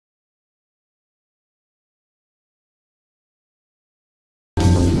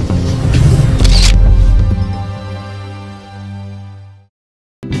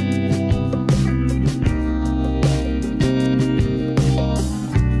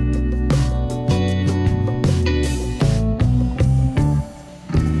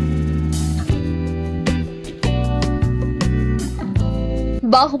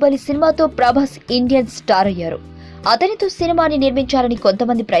బాహుబలి సినిమాతో Prabhas Indian star అయ్యారు. అతనితో సినిమాని నిర్మించాలని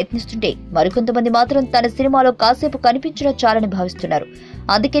కొంతమంది ప్రయత్నిస్తుంటే మరికొంతమంది మాత్రం తన సినిమాలో కాసేపు కనిపించడం చాలని భావిస్తున్నారు.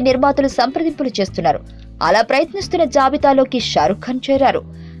 అందుకే నిర్మాతలు సంప్రదింపులు చేస్తున్నారు. అలా ప్రయత్నిస్తున్న జాబితాలోకి షారుఖ్ ఖాన్ చేరారు.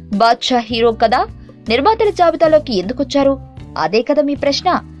 బాద్షా హీరో కదా, నిర్మాతల జాబితాలోకి ఎందుకొచ్చారు? అదే కదా మీ ప్రశ్న.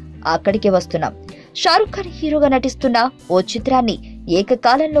 అక్కడికే వస్తున్నాం. షారుఖ్ ఖాన్ హీరోగా నటిస్తున్న ఓ చిత్రాన్ని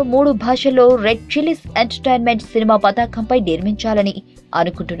ఏకకాలంలో 3 భాషల్లో రెడ్ చిల్లీస్ ఎంటర్టైన్మెంట్ సినిమా పతాకంపై నిర్మించాలని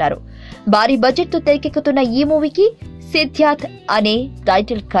అనుకుంటున్నారు. భారీ బడ్జెట్ తో తెరకెక్కుతున్న ఈ మూవీకి సిద్ధ్యాత్ అనే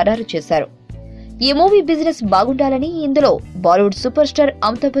టైటిల్ ఖరారు చేశారు. ఈ మూవీ బిజినెస్ బాగుండాలని ఇందులో Bollywood super star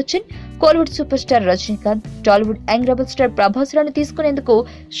Amitabh Bachchan, Kollywood super star Rajinikanth, Tollywood young rebel star Prabhas లను తీసుకునేందుకు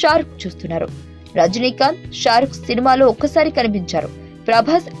షారుఖ్ చూస్తున్నారు. రజనీకాంత్, షారుఖ్ సినిమాలో ఒక్కసారి కనిపించారు.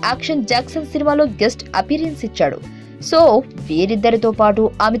 ప్రభాస్ యాక్షన్ జాక్సన్ సినిమాలో గెస్ట్ అపీరియన్స్ ఇచ్చాడు. సో వీరిద్దరితో పాటు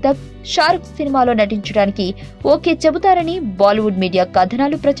అమితాబ్, షారుఖ్ సినిమాలో నటించడానికి ఓకే చెబుతారని బాలీవుడ్ మీడియా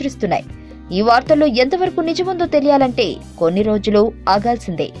కథనాలు ప్రచురిస్తున్నాయి. ఈ వార్తల్లో ఎంతవరకు నిజముందో తెలియాలంటే కొన్ని రోజులు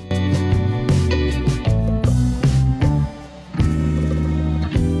ఆగాల్సిందే.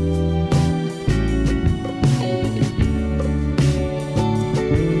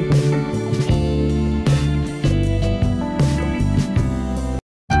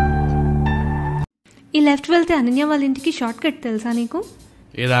 ఈ లెఫ్ట్ వెళ్తే అనన్య వాళ్ళ ఇంటికి షార్ట్ కట్ తెలుసా నీకు?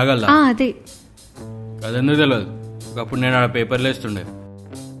 ఏది ఆగల? అదే. అదెందుకు తెలియదు. ఒకప్పుడు నేను ఆడ పేపర్లు వేస్తుండే.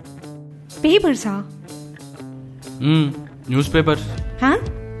 పేపర్సా? News papers.